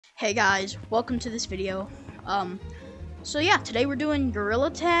Hey guys, welcome to this video. So yeah, today we're doing gorilla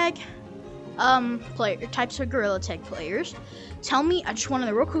tag types of gorilla tag players. Tell me, I just wanted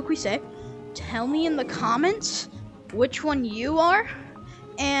to real quickly say, tell me in the comments which one you are,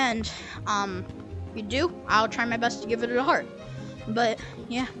 and if you do, I'll try my best to give it a heart. But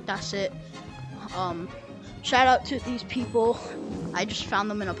yeah, that's it. Shout out to these people. I just found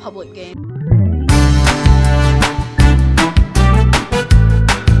them in a public game.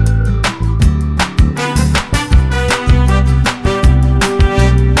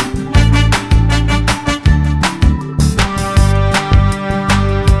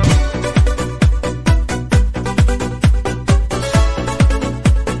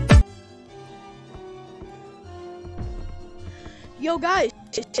 Yo guys,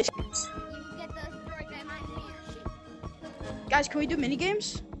 guys, can we do mini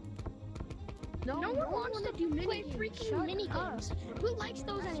games? No one wants to do mini games. Who likes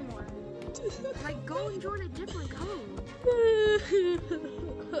those anymore? Like, go and join a different code.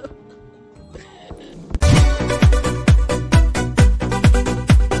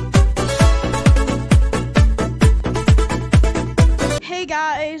 Hey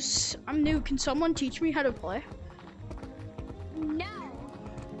guys, I'm new. Can someone teach me how to play? No.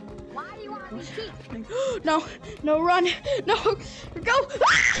 Why do you want to be teach? No, run. No, go.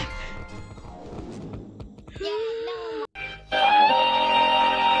 Ah! Yeah, no.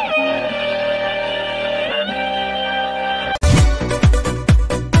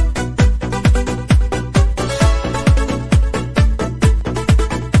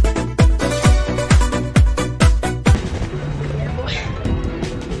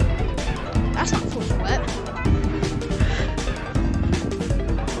 That's not full sweat.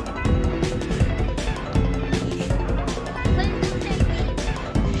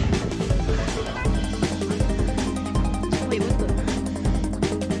 Wait, what the?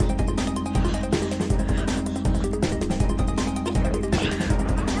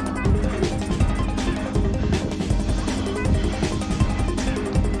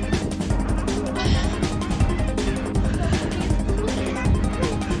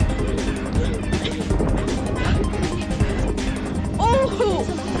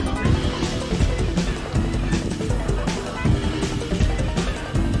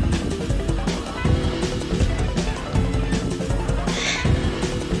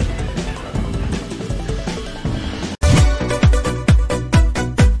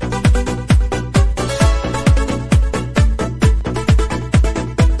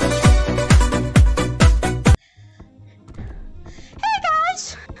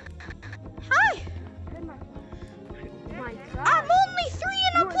 I'm only 3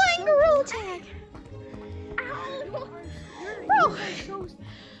 and I'm playing gorilla tag. Bro,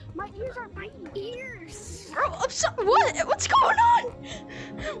 My ears are biting ears. bro, what's going on?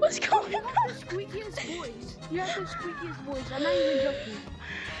 What's going You have on? the squeakiest voice. You have the squeakiest voice. I'm not even joking.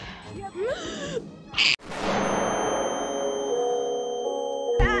 You have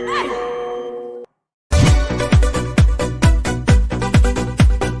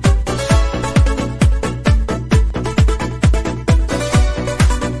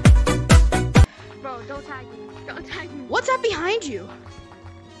Bro, don't tag me. Don't tag me. What's that behind you?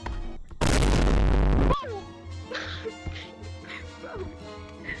 Bro.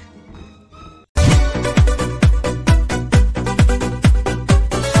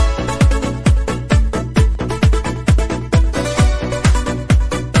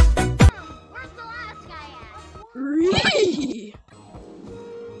 Where's the last guy at? Really? He's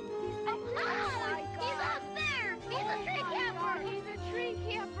up there! He's a tree camper! He's a tree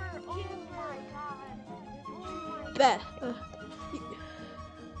camper! Oh my god! Bet.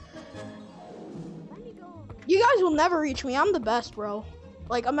 Let me go. You guys will never reach me. I'm the best, bro.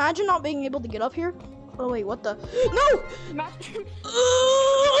 Like, imagine not being able to get up here. Oh wait, what the? No!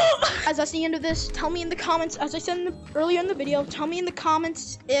 Guys, that's the end of this. Tell me in the comments, as I said earlier in the video, tell me in the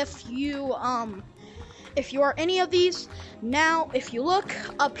comments if you are any of these. Now, if you look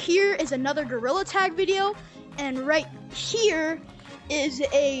up here is another gorilla tag video, and right here is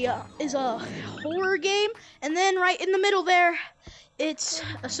a horror game, and then right in the middle there, it's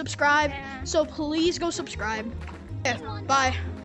a subscribe. So please go subscribe. Yeah, bye.